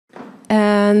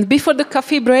And before the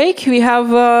coffee break, we have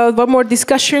one more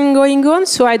discussion going on.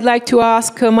 So I'd like to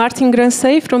ask Martin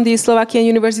Grancay from the Slovakian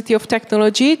University of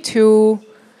Technology to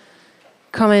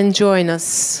come and join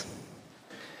us.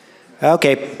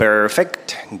 Okay,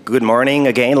 perfect. Good morning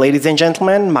again, ladies and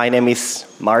gentlemen. My name is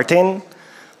Martin,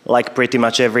 like pretty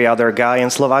much every other guy in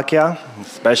Slovakia,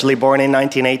 especially born in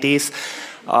 1980s.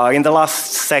 In the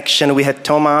last section, we had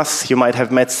Thomas. You might have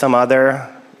met some other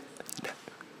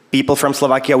people from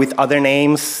Slovakia with other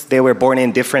names. They were born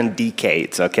in different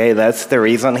decades, okay? That's the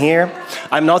reason here.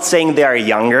 I'm not saying they are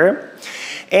younger.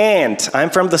 And I'm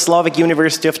from the Slovak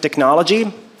University of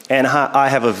Technology, and I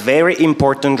have a very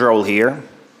important role here.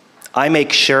 I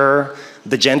make sure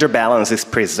the gender balance is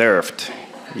preserved.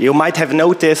 You might have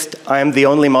noticed I'm the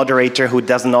only moderator who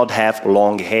does not have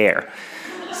long hair.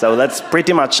 So that's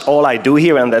pretty much all I do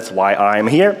here, and that's why I'm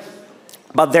here.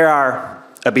 But there are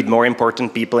a bit more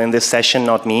important people in this session,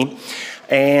 not me.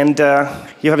 And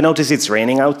you have noticed it's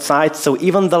raining outside, so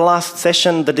even the last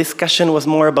session, the discussion was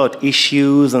more about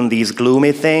issues and these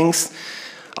gloomy things.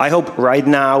 I hope right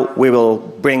now we will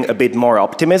bring a bit more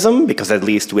optimism, because at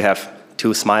least we have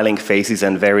two smiling faces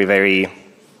and very, very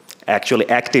actually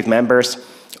active members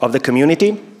of the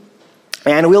community.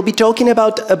 And we'll be talking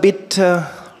about a bit,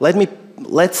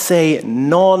 let's say,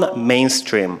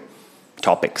 non-mainstream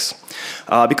topics.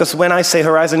 Because when I say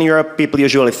Horizon Europe, people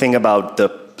usually think about the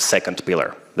second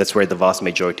pillar. That's where the vast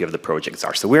majority of the projects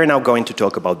are. So we're now going to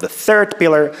talk about the third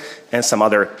pillar and some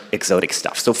other exotic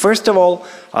stuff. So first of all,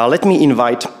 let me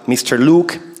invite Mr.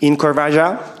 Luke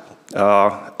Incorvaja,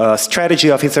 a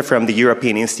strategy officer from the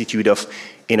European Institute of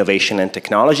Innovation and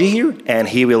Technology here, and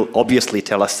he will obviously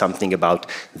tell us something about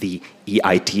the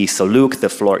EIT. So Luke, the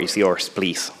floor is yours,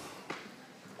 please.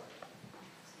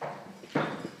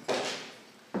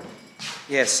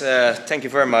 Yes, thank you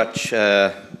very much.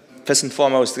 First and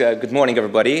foremost, good morning,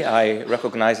 everybody. I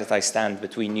recognize that I stand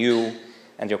between you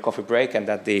and your coffee break, and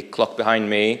that the clock behind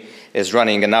me is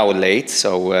running an hour late,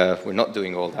 so we're not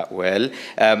doing all that well.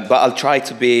 But I'll try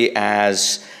to be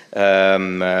as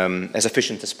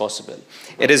efficient as possible.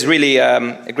 It is really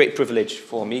a great privilege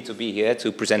for me to be here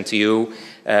to present to you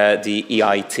the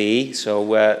EIT.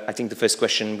 So I think the first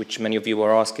question which many of you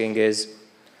are asking is,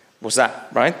 what's that,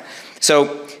 right?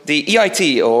 So the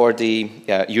EIT, or the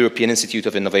European Institute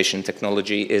of Innovation and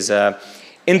Technology, is an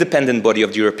independent body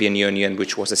of the European Union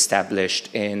which was established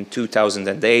in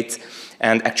 2008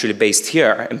 and actually based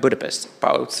here in Budapest,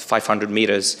 about 500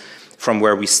 meters from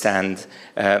where we stand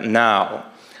now.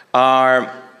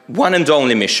 Our one and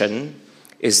only mission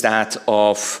is that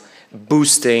of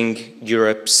boosting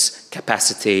Europe's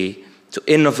capacity to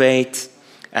innovate,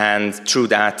 and through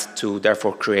that to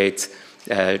therefore create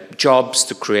jobs,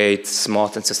 to create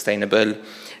smart and sustainable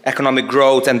economic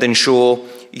growth, and ensure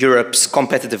Europe's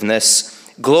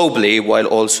competitiveness globally, while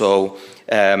also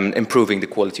improving the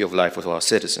quality of life of our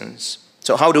citizens.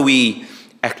 So how do we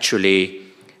actually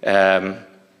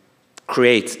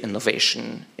create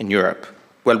innovation in Europe?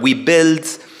 Well, we build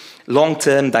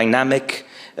long-term dynamic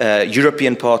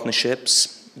European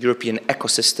partnerships, European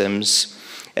ecosystems,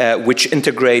 which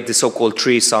integrate the so-called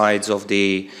three sides of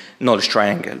the knowledge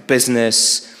triangle: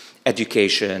 business,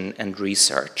 education, and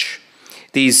research.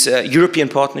 These European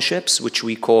partnerships, which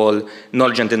we call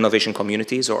Knowledge and Innovation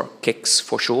Communities, or KICs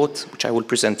for short, which I will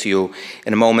present to you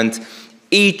in a moment,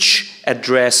 each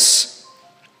address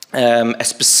a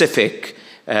specific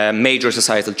major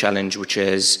societal challenge which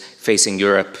is facing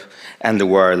Europe and the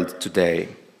world today.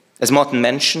 As Martin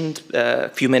mentioned a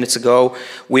few minutes ago,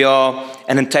 we are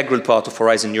an integral part of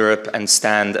Horizon Europe and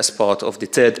stand as part of the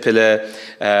third pillar,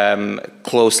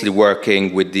 closely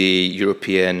working with the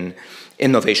European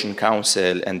Innovation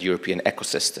Council and European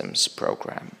Ecosystems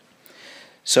Programme.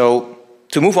 So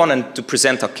to move on and to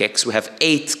present our KICs, we have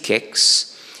 8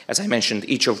 KICs, as I mentioned,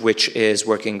 each of which is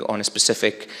working on a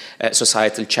specific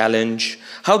societal challenge.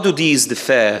 How do these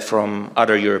differ from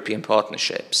other European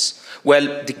partnerships?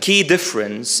 Well, the key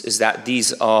difference is that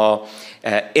these are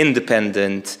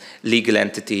independent legal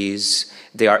entities.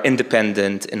 They are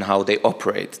independent in how they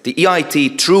operate. The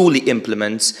EIT truly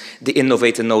implements the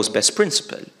innovator knows best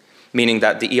principle, meaning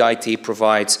that the EIT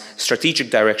provides strategic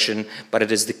direction, but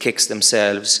it is the KICs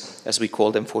themselves, as we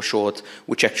call them for short,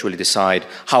 which actually decide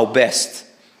how best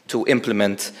to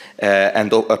implement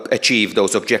and achieve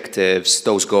those objectives,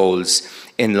 those goals,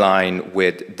 in line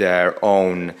with their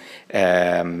own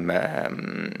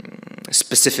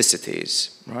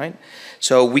specificities, right?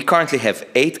 So we currently have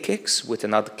 8 KICs, with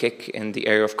another KIC in the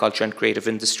area of culture and creative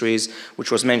industries,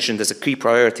 which was mentioned as a key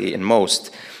priority in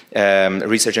most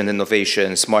research and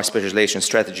innovation, smart specialization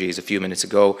strategies a few minutes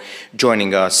ago,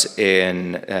 joining us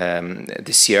in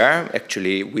this year.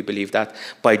 Actually, we believe that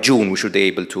by June we should be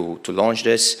able to launch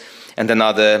this. And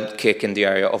another KIC in the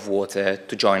area of water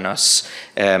to join us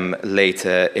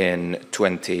later in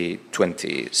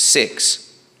 2026.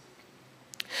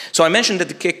 So I mentioned that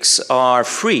the KICs are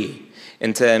free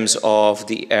in terms of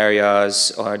the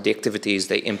areas or the activities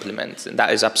they implement, and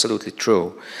that is absolutely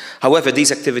true. However,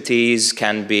 these activities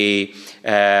can be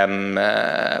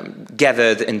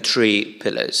gathered in 3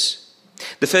 pillars.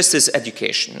 The first is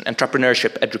education,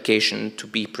 entrepreneurship education to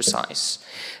be precise.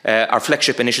 Our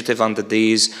flagship initiative under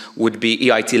these would be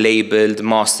EIT-labeled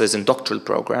master's and doctoral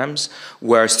programs,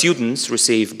 where students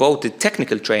receive both the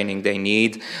technical training they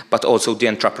need, but also the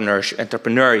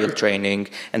entrepreneurial training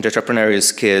and entrepreneurial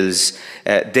skills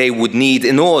they would need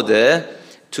in order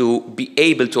to be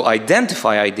able to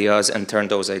identify ideas and turn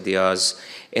those ideas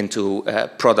into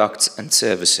products and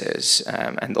services,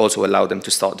 and also allow them to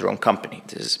start their own company.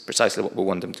 This is precisely what we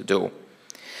want them to do.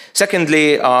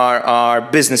 Secondly, our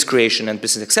business creation and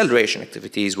business acceleration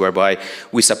activities, whereby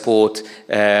we support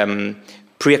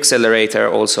pre-accelerator,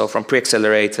 also from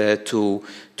pre-accelerator to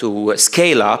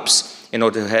scale-ups, in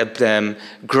order to help them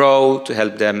grow, to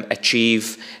help them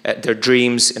achieve their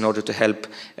dreams, in order to help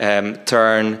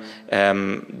turn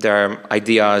their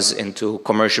ideas into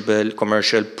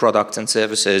commercial products and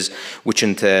services, which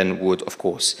in turn would, of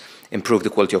course, improve the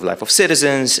quality of life of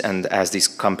citizens, and as these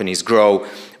companies grow,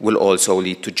 will also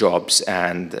lead to jobs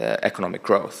and economic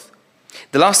growth.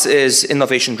 The last is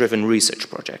innovation-driven research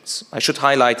projects. I should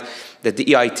highlight that the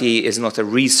EIT is not a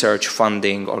research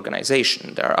funding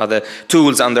organization. There are other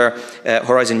tools under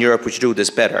Horizon Europe which do this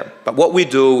better. But what we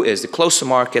do is the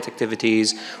close-to-market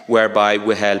activities, whereby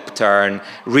we help turn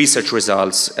research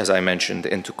results, as I mentioned,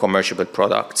 into commercial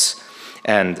products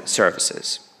and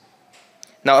services.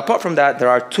 Now, apart from that, there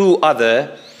are 2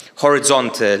 other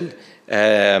horizontal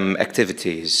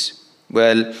activities.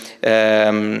 Well,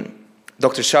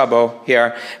 Dr. Szabo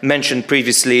here mentioned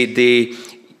previously the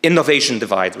innovation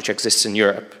divide which exists in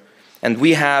Europe. And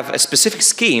we have a specific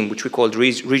scheme, which we call the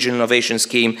Regional Innovation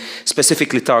Scheme,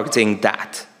 specifically targeting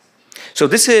that. So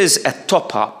this is a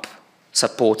top-up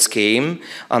support scheme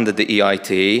under the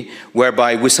EIT,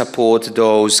 whereby we support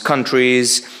those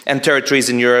countries and territories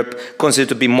in Europe considered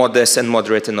to be modest and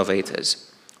moderate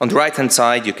innovators. On the right-hand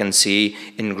side, you can see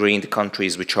in green the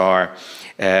countries which are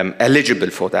eligible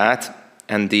for that.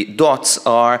 And the dots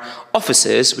are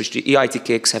offices which the EIT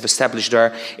KICs have established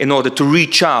there in order to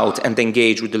reach out and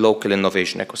engage with the local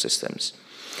innovation ecosystems.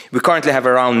 We currently have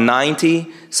around 90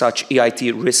 such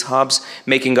EIT RIS hubs,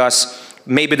 making us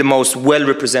maybe the most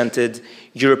well-represented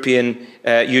European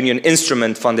Union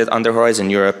instrument funded under Horizon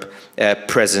Europe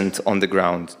present on the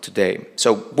ground today.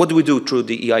 So what do we do through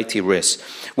the EIT RIS?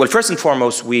 Well, first and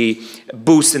foremost, we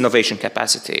boost innovation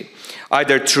capacity,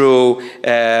 either through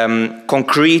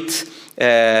concrete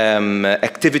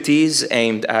activities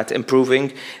aimed at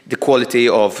improving the quality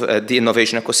of the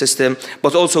innovation ecosystem,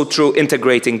 but also through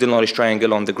integrating the knowledge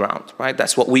triangle on the ground, right?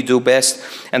 That's what we do best,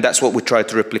 and that's what we try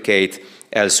to replicate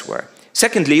elsewhere.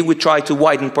 Secondly, we try to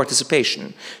widen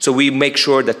participation. So we make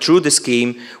sure that through the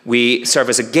scheme, we serve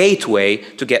as a gateway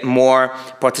to get more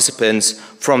participants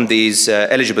from these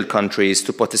eligible countries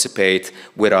to participate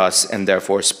with us, and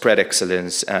therefore spread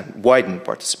excellence and widen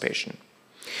participation.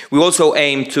 We also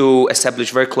aim to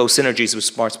establish very close synergies with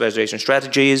smart specialization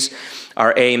strategies.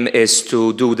 Our aim is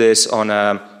to do this on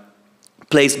a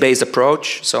place-based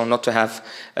approach, so not to have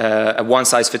a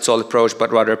one-size-fits-all approach,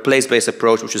 but rather a place-based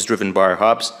approach which is driven by our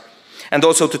hubs. And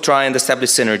also to try and establish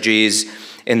synergies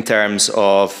in terms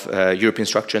of European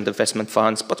structure and investment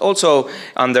funds, but also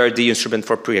under the instrument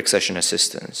for pre-accession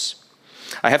assistance.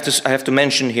 I have to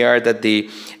mention here that the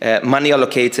money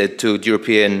allocated to the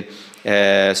European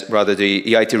the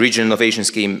EIT Regional Innovation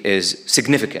Scheme is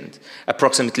significant.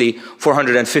 Approximately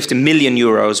 450 million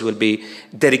euros will be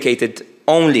dedicated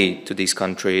only to these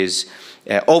countries,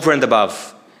 over and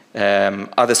above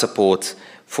other support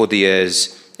for the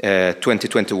years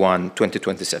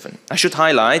 2021-2027. I should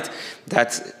highlight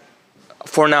that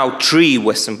for now 3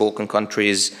 Western Balkan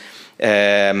countries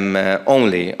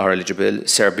only are eligible: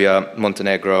 Serbia,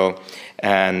 Montenegro,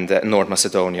 and North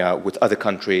Macedonia, with other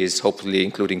countries, hopefully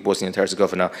including Bosnia and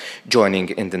Herzegovina, joining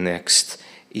in the next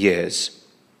years.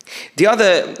 The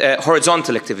other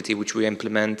horizontal activity which we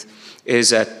implement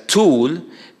is a tool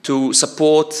to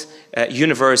support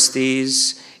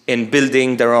universities in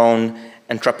building their own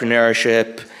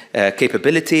entrepreneurship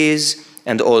capabilities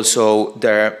and also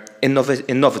their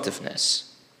innovativeness.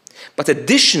 But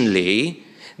additionally,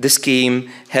 the scheme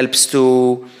helps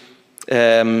to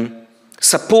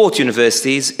support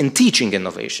universities in teaching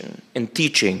innovation, in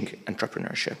teaching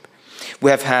entrepreneurship.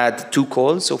 We have had 2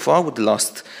 calls so far, with the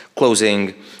last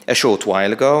closing a short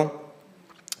while ago.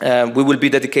 We will be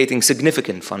dedicating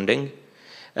significant funding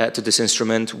to this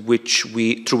instrument,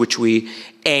 through which we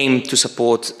aim to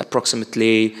support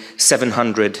approximately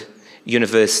 700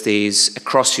 universities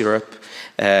across Europe,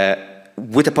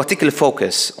 with a particular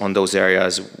focus on those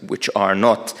areas which are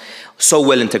not so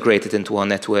well integrated into our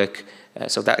network.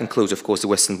 So that includes, of course, the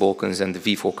Western Balkans and the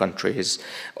V4 countries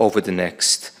over the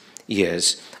next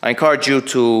years. I encourage you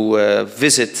to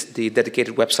visit the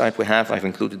dedicated website we have. I've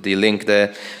included the link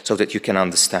there so that you can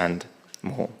understand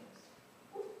more.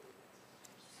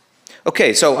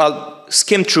 Okay, so I'll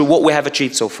skim through what we have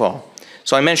achieved so far.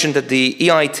 So I mentioned that the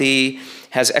EIT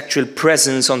has actual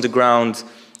presence on the ground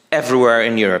everywhere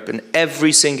in Europe, in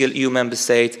every single EU member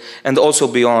state, and also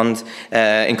beyond,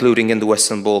 including in the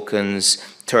Western Balkans,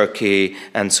 Turkey,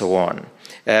 and so on.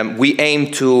 We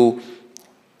aim to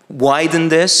widen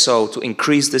this, so to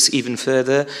increase this even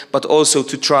further, but also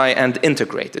to try and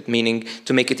integrate it, meaning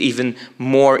to make it even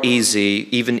more easy,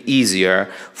 even easier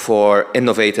for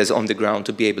innovators on the ground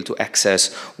to be able to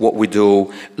access what we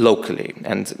do locally.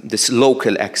 And this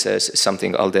local access is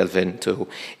something I'll delve into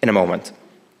in a moment.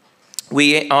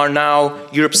 We are now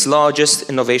Europe's largest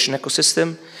innovation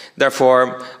ecosystem.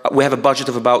 Therefore, we have a budget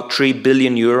of about 3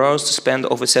 billion euros to spend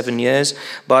over 7 years,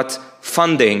 but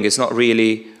funding is not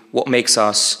really what makes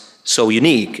us so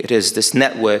unique. It is this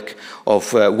network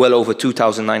of well over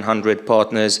 2,900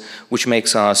 partners, which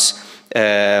makes us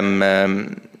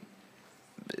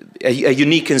a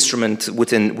unique instrument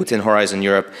within Horizon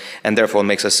Europe, and therefore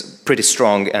makes us pretty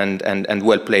strong and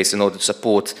well placed in order to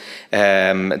support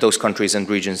those countries and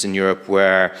regions in Europe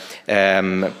where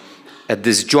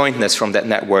this jointness from that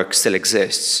network still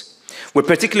exists. We're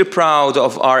particularly proud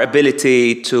of our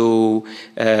ability to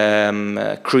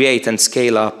create and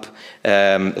scale up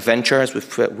ventures.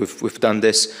 We've done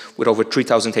this with over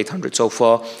 3,800 so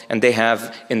far, and they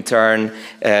have in turn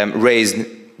raised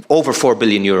over 4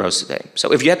 billion euros today.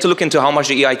 So if you had to look into how much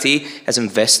the EIT has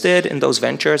invested in those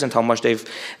ventures and how much they've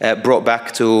brought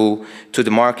back to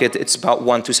the market, it's about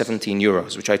 1 to 17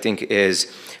 euros, which I think is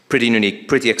pretty unique,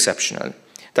 pretty exceptional.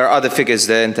 There are other figures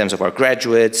there in terms of our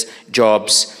graduates,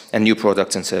 jobs, and new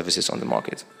products and services on the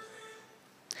market.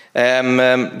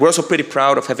 We're also pretty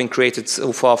proud of having created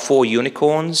so far 4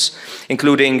 unicorns,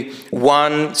 including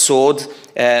 1 soared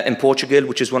in Portugal,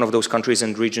 which is one of those countries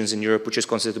and regions in Europe which is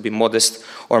considered to be modest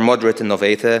or moderate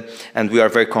innovator, and we are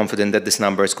very confident that this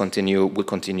number will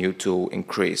continue to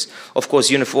increase. Of course,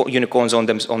 unicorns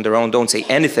on their own don't say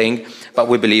anything, but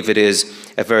we believe it is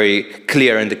a very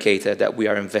clear indicator that we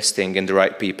are investing in the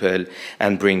right people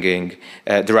and bringing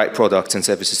the right products and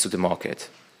services to the market.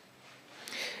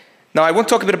 Now, I want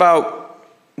to talk a bit about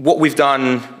what we've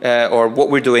done or what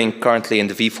we're doing currently in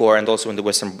the V4 and also in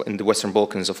the Western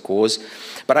Balkans, of course.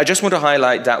 But I just want to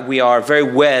highlight that we are very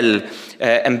well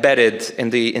embedded in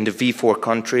the V4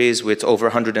 countries, with over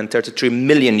 133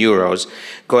 million euros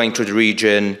going to the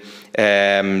region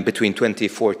between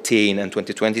 2014 and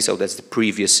 2020. So that's the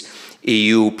previous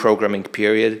EU programming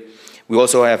period. We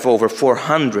also have over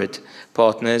 400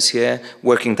 partners here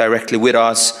working directly with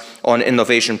us on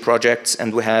innovation projects,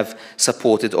 and we have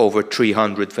supported over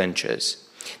 300 ventures.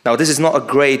 Now, this is not a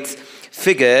great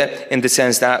figure in the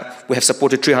sense that we have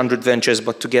supported 300 ventures,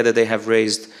 but together they have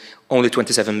raised only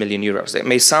 27 million euros. It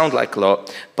may sound like a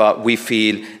lot, but we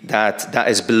feel that that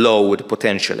is below the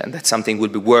potential, and that's something we'll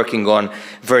be working on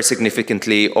very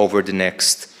significantly over the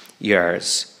next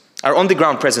years. Our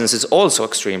on-the-ground presence is also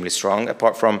extremely strong.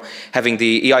 Apart from having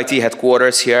the EIT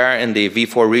headquarters here in the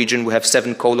V4 region, we have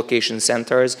 7 co-location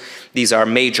centers. These are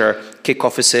major KIC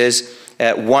offices.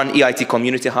 1 EIT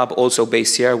community hub also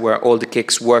based here, where all the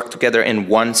KICs work together in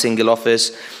 1 single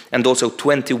office, and also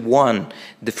 21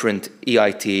 different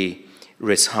EIT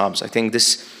risk hubs. I think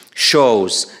this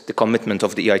shows the commitment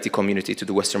of the EIT community to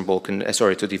the Western Balkan,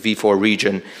 to the V4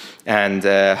 region, and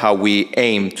how we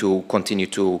aim to continue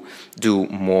to do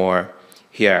more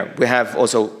here. We have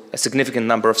also a significant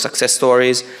number of success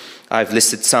stories. I've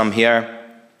listed some here,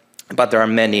 but there are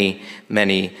many,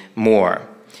 many more.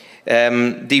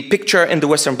 The picture in the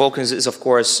Western Balkans is, of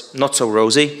course, not so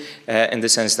rosy in the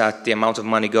sense that the amount of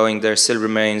money going there still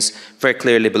remains very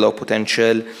clearly below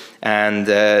potential, and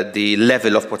the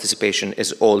level of participation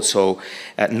is also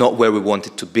not where we want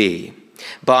it to be.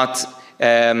 But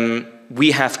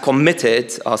we have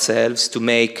committed ourselves to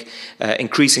make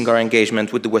increasing our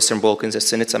engagement with the Western Balkans, as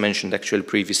Sinica mentioned actually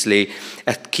previously,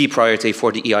 a key priority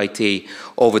for the EIT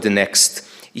over the next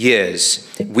years.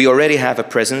 We already have a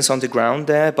presence on the ground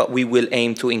there, but we will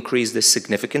aim to increase this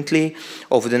significantly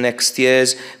over the next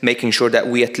years, making sure that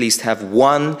we at least have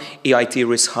one EIT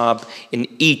risk hub in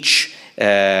each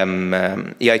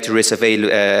EIT risk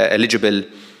eligible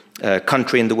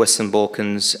country in the Western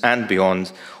Balkans and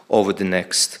beyond over the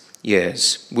next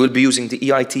years. We'll be using the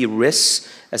EIT risks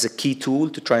as a key tool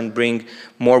to try and bring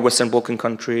more Western Balkan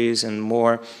countries and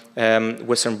more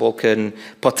Western Balkan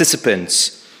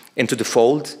participants into the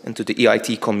fold, into the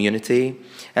EIT community.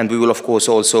 And we will, of course,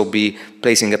 also be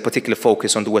placing a particular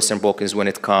focus on the Western Balkans when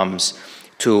it comes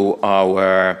to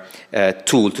our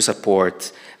tool to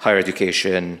support higher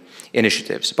education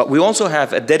initiatives. But we also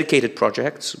have a dedicated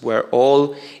project where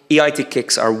all EIT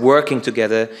KICs are working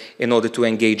together in order to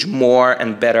engage more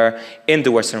and better in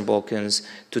the Western Balkans,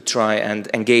 to try and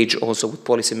engage also with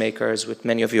policymakers, with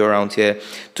many of you around here,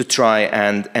 to try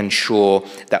and ensure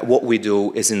that what we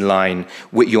do is in line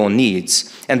with your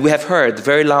needs. And we have heard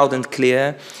very loud and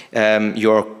clear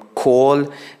your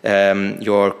call,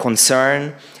 your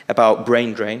concern about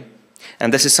brain drain.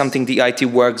 And this is something the EIT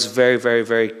works very, very,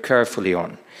 very carefully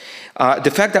on.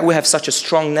 The fact that we have such a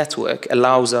strong network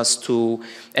allows us to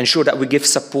ensure that we give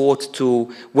support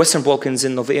to Western Balkan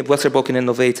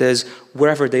innovators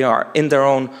wherever they are, in their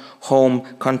own home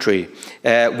country,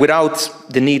 without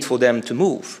the need for them to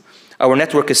move. Our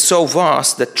network is so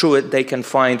vast that through it they can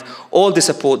find all the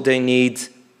support they need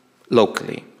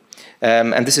locally.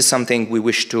 And this is something we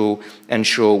wish to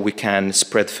ensure we can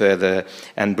spread further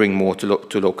and bring more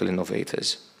to local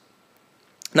innovators.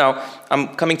 Now, I'm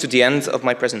coming to the end of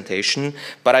my presentation,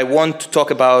 but I want to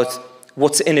talk about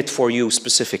what's in it for you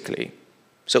specifically.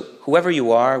 So whoever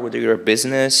you are, whether you're a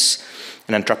business,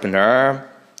 an entrepreneur,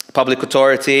 a public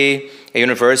authority, a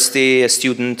university, a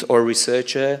student, or a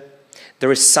researcher,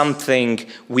 there is something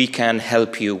we can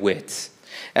help you with.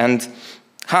 And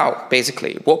how,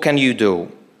 basically? What can you do?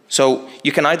 So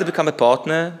you can either become a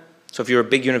partner. So if you're a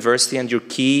big university and you're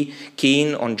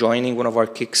keen on joining one of our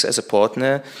KICs as a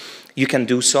partner, you can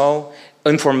do so.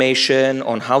 Information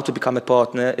on how to become a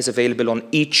partner is available on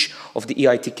each of the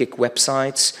EIT KIC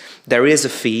websites. There is a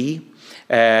fee,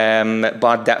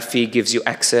 but that fee gives you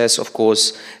access, of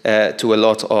course, to a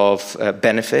lot of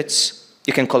benefits.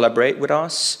 You can collaborate with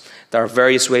us. There are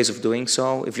various ways of doing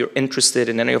so. If you're interested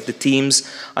in any of the teams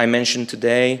I mentioned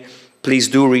today, please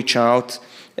do reach out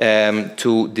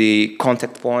to the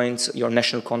contact points, your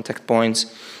national contact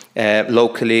points,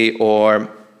 locally, or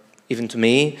even to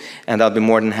me, and I'll be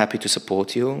more than happy to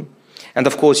support you. And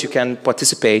of course, you can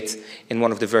participate in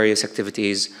one of the various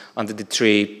activities under the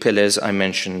 3 pillars I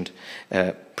mentioned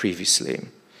previously.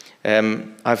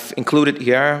 I've included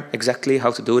here exactly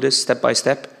how to do this step by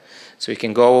step. So you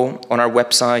can go on our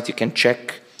website, you can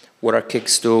check what our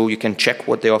KICs do, you can check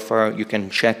what they offer, you can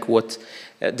check what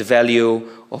the value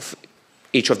of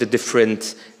each of the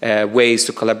different ways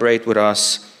to collaborate with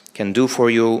us can do for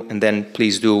you, and then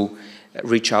please do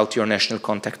reach out to your national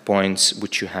contact points,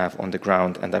 which you have on the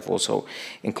ground, and I've also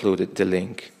included the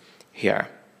link here.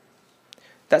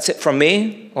 That's it from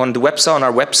me. On the website, on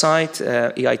our website,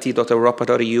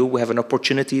 eit.europa.eu, we have an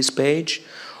opportunities page.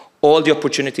 All the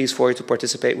opportunities for you to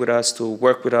participate with us, to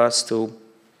work with us, to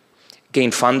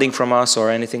gain funding from us or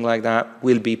anything like that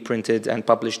will be printed and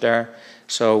published there.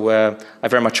 So I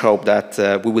very much hope that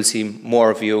we will see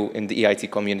more of you in the EIT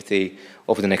community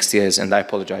over the next years, and I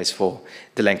apologize for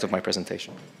the length of my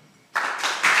presentation.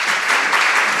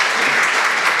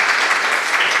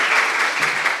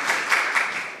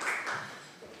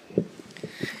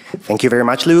 Thank you very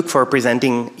much, Luke, for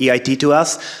presenting EIT to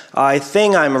us. I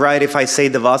think I'm right if I say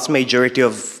the vast majority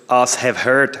of us have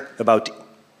heard about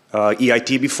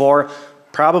EIT before.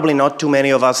 Probably not too many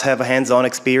of us have a hands-on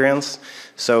experience.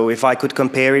 So if I could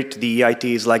compare it, the EIT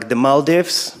is like the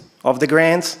Maldives of the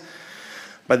grants.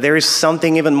 But there is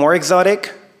something even more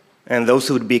exotic, and those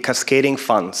would be cascading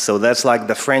funds. So that's like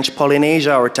the French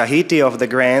Polynesia or Tahiti of the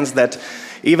grants that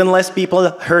even less people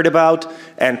heard about,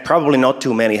 and probably not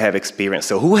too many have experience.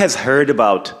 So who has heard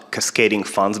about cascading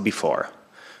funds before?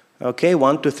 Okay,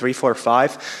 1, 2, 3, 4,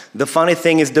 5. The funny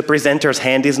thing is the presenter's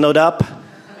hand is not up.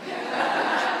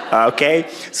 Okay,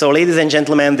 so ladies and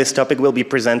gentlemen, this topic will be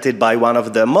presented by one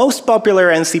of the most popular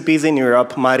NCPs in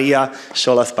Europe, Marija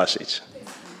Sola Spacic.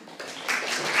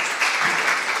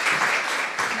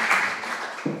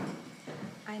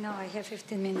 I know I have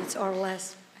 15 minutes or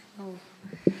less.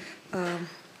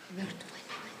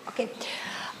 Okay.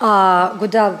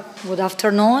 Good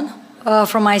afternoon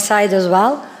from my side as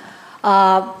well.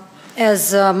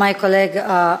 As my colleague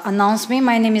announced me,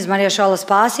 my name is Marija Sola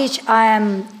Spacic. I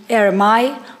am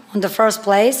RMA on the first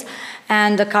place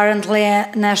and currently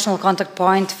a national contact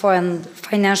point for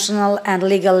financial and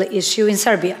legal issue in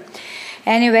Serbia.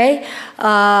 Anyway,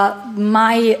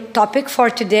 my topic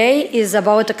for today is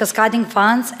about the cascading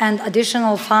funds and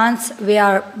additional funds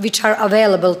which are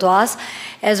available to us.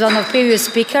 As one of the previous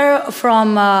speakers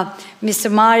from Mr.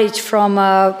 Maric from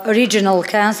Regional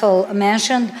Council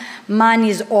mentioned, money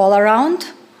is all around.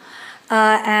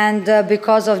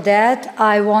 Because of that,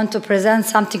 I want to present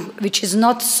something which is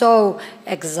not so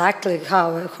exactly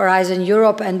how Horizon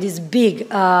Europe and these big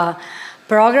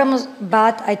programs,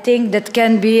 but I think that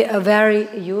can be very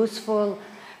useful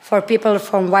for people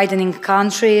from widening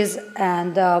countries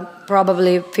and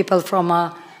probably people from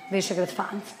Visegrad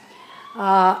funds.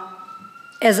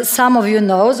 As some of you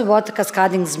know what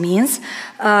cascading means,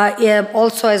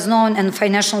 also is known in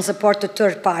financial support to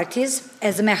third parties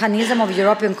as a mechanism of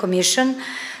European Commission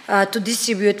to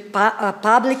distribute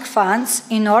public funds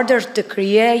in order to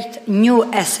create new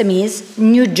SMEs,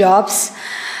 new jobs,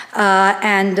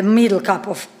 and the middle cap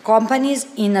of companies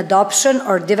in adoption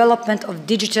or development of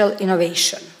digital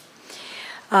innovation.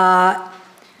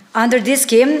 Under this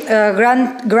scheme,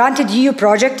 granted EU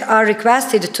projects are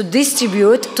requested to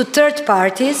distribute to third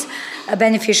parties a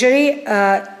beneficiary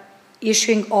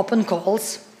issuing open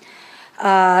calls.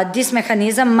 This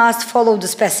mechanism must follow the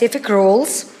specific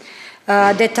rules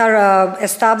that are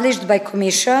established by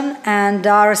Commission and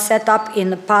are set up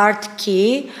in Part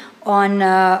Key on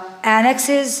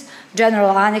annexes,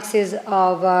 general annexes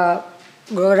of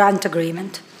grant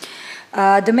agreement.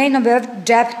 The main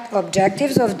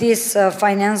objectives of this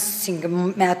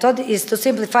financing method is to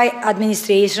simplify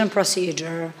administration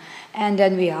procedure and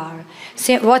NVR.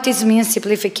 What it means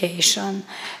simplification?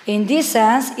 In this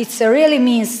sense, it really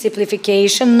means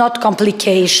simplification, not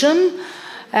complication,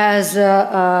 as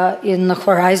in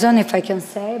Horizon, if I can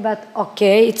say, but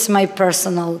okay, it's my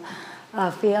personal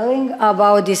feeling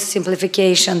about these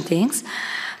simplification things.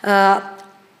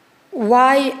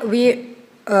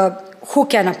 Who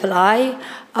can apply?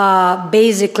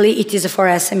 Basically, it is for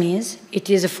SMEs, it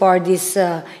is for these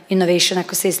innovation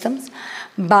ecosystems,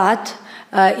 but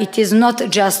it is not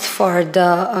just for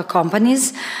the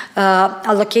companies.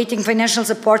 Allocating financial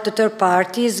support to third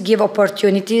parties give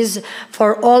opportunities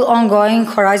for all ongoing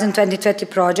Horizon 2020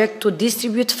 projects to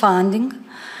distribute funding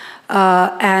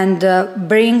and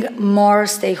bring more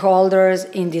stakeholders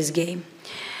in this game.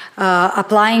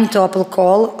 Applying to open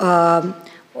call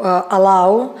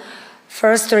allow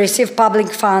first to receive public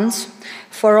funds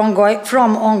from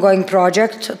ongoing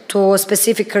projects to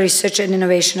specific research and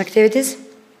innovation activities.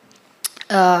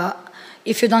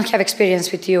 If you don't have experience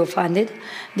with EU funded,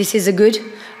 this is a good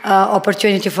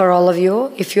opportunity for all of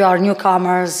you if you are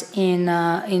newcomers in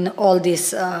all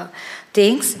these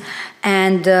things.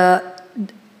 And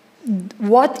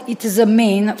what it is the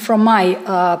main, from my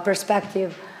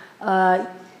perspective,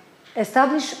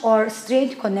 establish or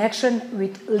straight connection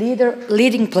with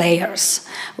leading players.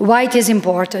 Why it is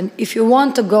important? If you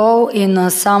want to go in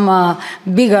some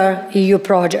bigger EU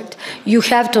project, you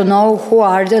have to know who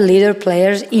are the leader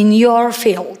players in your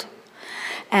field.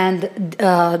 And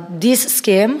this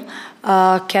scheme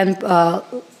can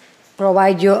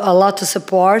provide you a lot of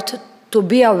support to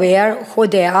be aware who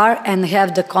they are and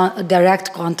have the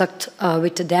direct contact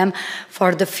with them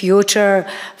for the future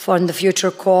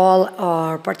call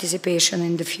or participation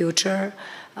in the future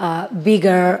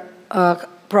bigger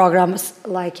programs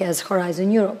like as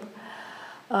Horizon Europe.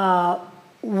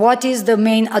 What is the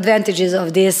main advantages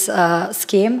of this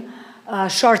scheme?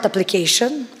 Short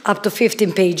application, up to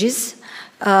 15 pages,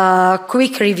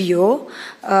 quick review.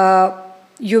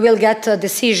 You will get a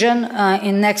decision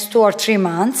in next 2 or 3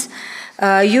 months.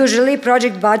 Usually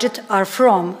project budget are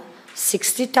from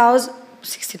 60,000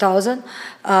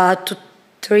 to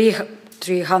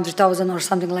 300,000 or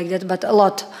something like that, but a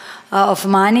lot of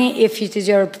money if it is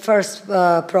your first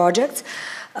project.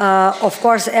 Of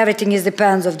course, everything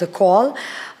depends on the call.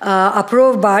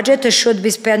 Approved budget should be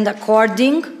spent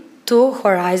according to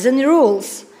Horizon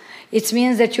rules. It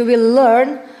means that you will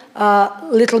learn a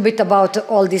little bit about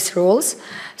all these rules.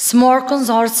 Small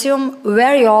consortium,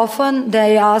 very often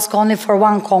they ask only for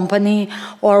one company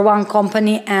or one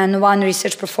company and one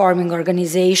research performing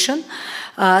organization.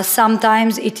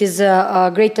 Sometimes it is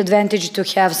a great advantage to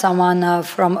have someone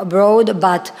from abroad,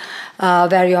 but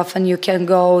very often you can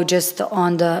go just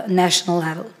on the national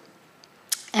level.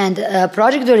 And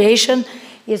project duration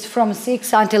is from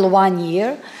 6 until 1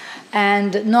 year.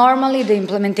 And normally the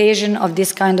implementation of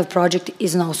this kind of project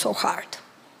is not so hard.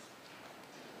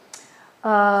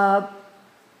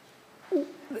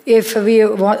 if we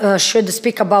should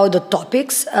speak about the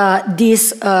topics,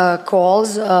 these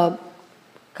calls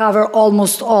cover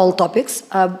almost all topics,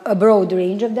 a broad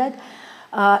range of that.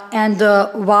 And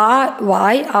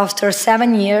why, after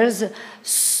 7 years,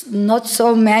 not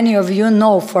so many of you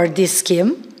know for this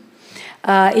scheme?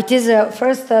 It is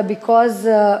first because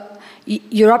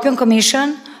European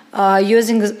Commission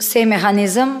using the same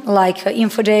mechanism like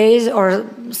info days or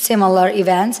similar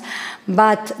events,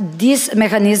 but this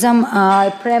mechanism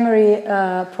primary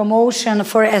promotion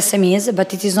for SMEs,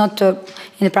 but it is not,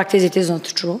 in practice it is not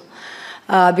true,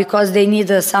 because they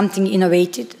need something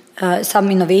innovative,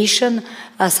 some innovation,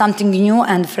 something new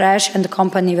and fresh, and the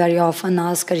company very often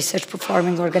asks a research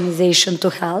performing organization to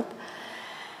help.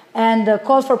 And the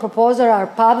calls for proposal are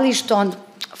published on,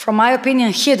 from my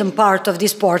opinion, hidden part of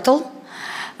this portal.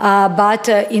 But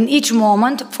in each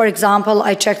moment, for example,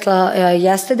 I checked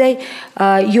yesterday,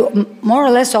 you more or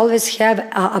less always have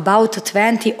about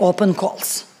 20 open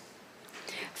calls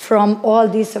from all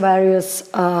these various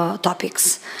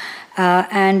topics.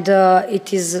 And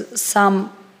it is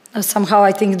somehow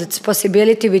I think that's a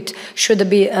possibility which should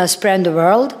be spread in the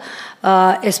world,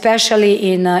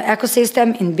 especially in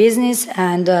ecosystem, in business,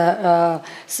 and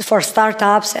for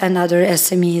startups and other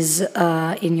SMEs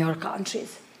in your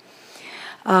countries.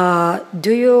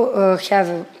 Do you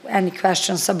have any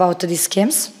questions about these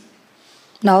schemes?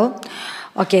 No?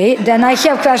 Okay, then I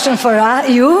have a question for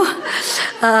you,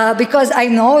 because I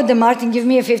know that Martin gave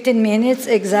me 15 minutes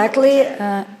exactly.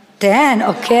 10,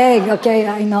 okay,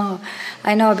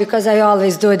 I know, because I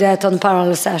always do that on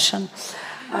parallel session.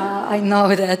 I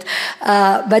know that.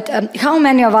 But how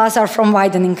many of us are from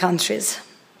widening countries?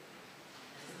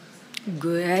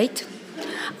 Great.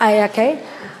 Okay.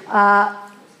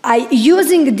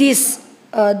 Using this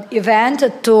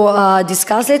event to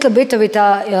discuss a little bit with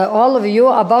all of you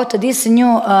about this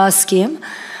new scheme,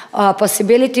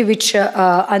 possibility which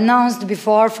announced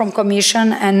before from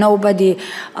Commission, and nobody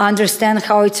understands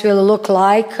how it will look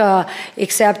like,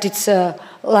 except it's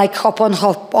like hop-on,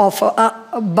 hop-off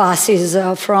buses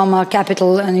from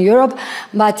capital in Europe.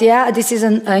 But yeah, this is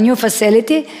a new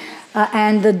facility,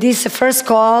 and this first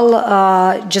call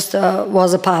just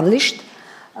was published.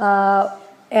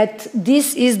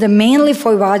 This is the mainly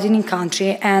for widening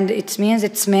country, and it means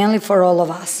it's mainly for all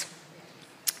of us.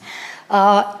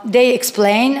 They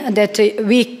explain that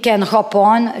we can hop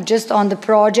on just on the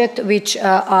project which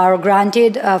are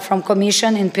granted from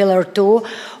Commission in Pillar 2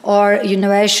 or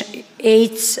Innovation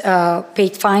 8's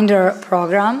Pathfinder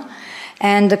program,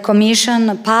 and the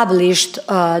Commission published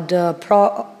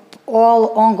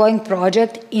all ongoing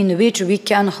projects in which we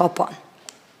can hop on.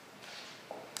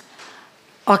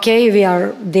 Okay, we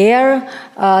are there.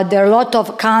 There are a lot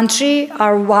of countries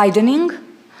are widening.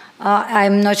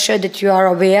 I'm not sure that you are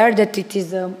aware that it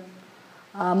is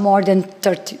more than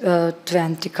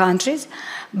 20 countries.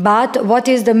 But what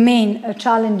is the main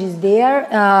challenge is there?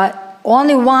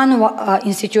 Only one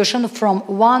institution from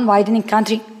one widening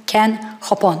country can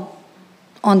hop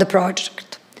on the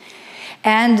project.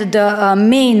 And the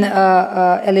main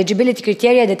eligibility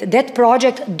criteria that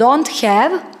project don't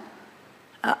have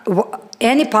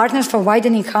any partners from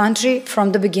widening country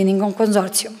from the beginning of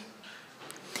consortium.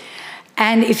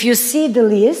 And if you see the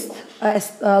list,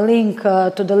 a link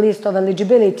to the list of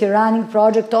eligibility running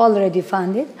project already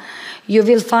funded, you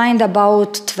will find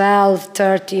about 12,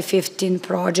 30, 15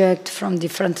 projects from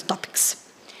different topics.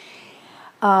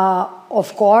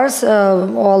 Of course,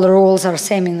 all the rules are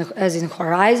same as in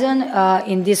Horizon.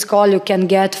 In this call, you can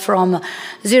get from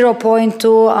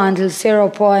 0.2 until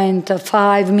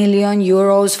 0.5 million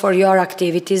euros for your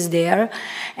activities there.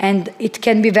 And it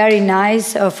can be very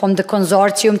nice from the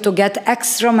consortium to get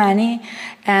extra money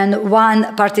and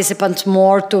one participant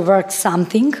more to work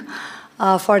something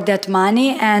for that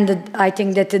money. And I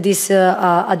think that this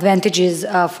advantage is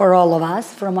for all of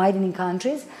us from widening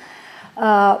countries.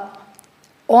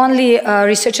 Only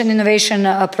research and innovation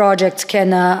projects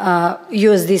can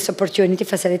use this opportunity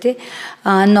facility,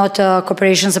 not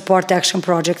cooperation support action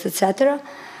projects, etc.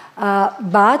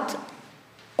 But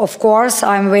of course,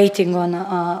 I'm waiting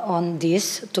on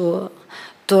this to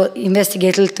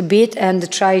investigate a little bit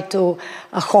and try to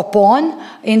hop on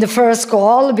in the first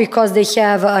call, because they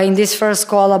have in this first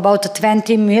call about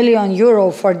 20 million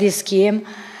euro for this scheme,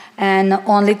 and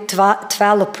only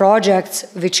 12 projects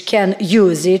which can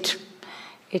use it.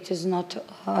 It is not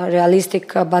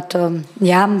realistic, but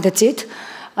yeah, that's it.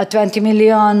 20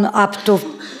 million up to,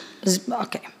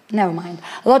 okay, never mind.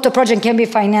 A lot of projects can be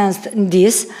financed in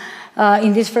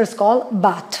this first call,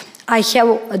 but I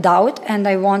have a doubt, and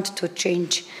I want to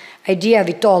change idea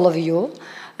with all of you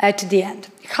at the end.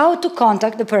 How to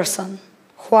contact the person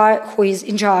who is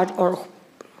in charge or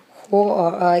who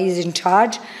is in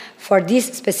charge for this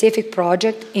specific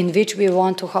project in which we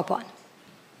want to hop on.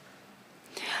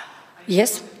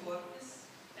 Yes?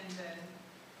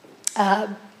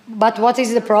 But what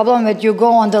is the problem? When you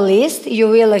go on the list, you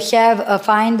will have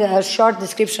find a short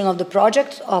description of the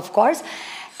project, of course,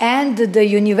 and the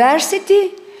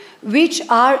university which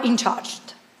are in charge.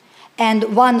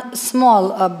 And one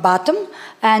small button,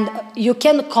 and you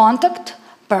can contact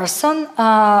person,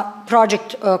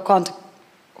 project contact,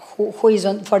 who is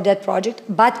on for that project,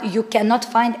 but you cannot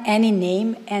find any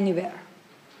name anywhere.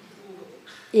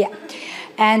 Yeah.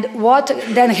 And what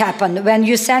then happened? When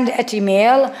you send an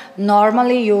email,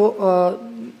 normally you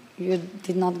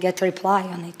did not get a reply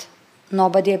on it.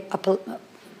 Nobody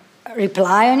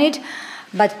reply on it.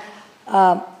 But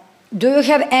do you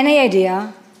have any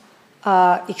idea,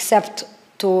 except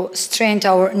to strengthen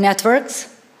our networks,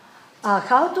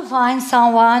 how to find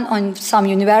someone on some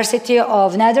university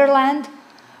of Netherlands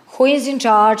who is in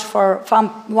charge from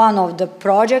one of the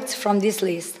projects from this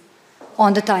list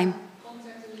on the time?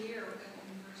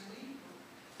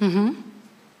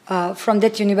 Mm-hmm. From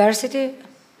that university?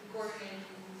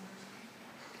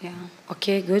 Yeah,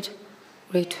 okay, good.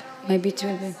 Great. Maybe it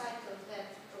will be.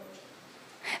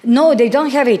 No, they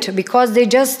don't have it because they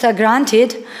just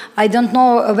granted. I don't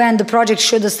know when the project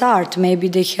should start. Maybe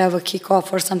they have a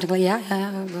kickoff or something like that.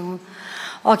 Yeah.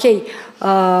 Okay.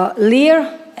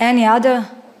 Lear, any other?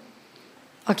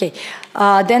 Okay.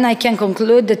 Then I can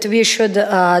conclude that we should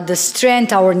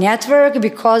strengthen our network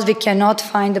because we cannot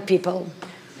find the people.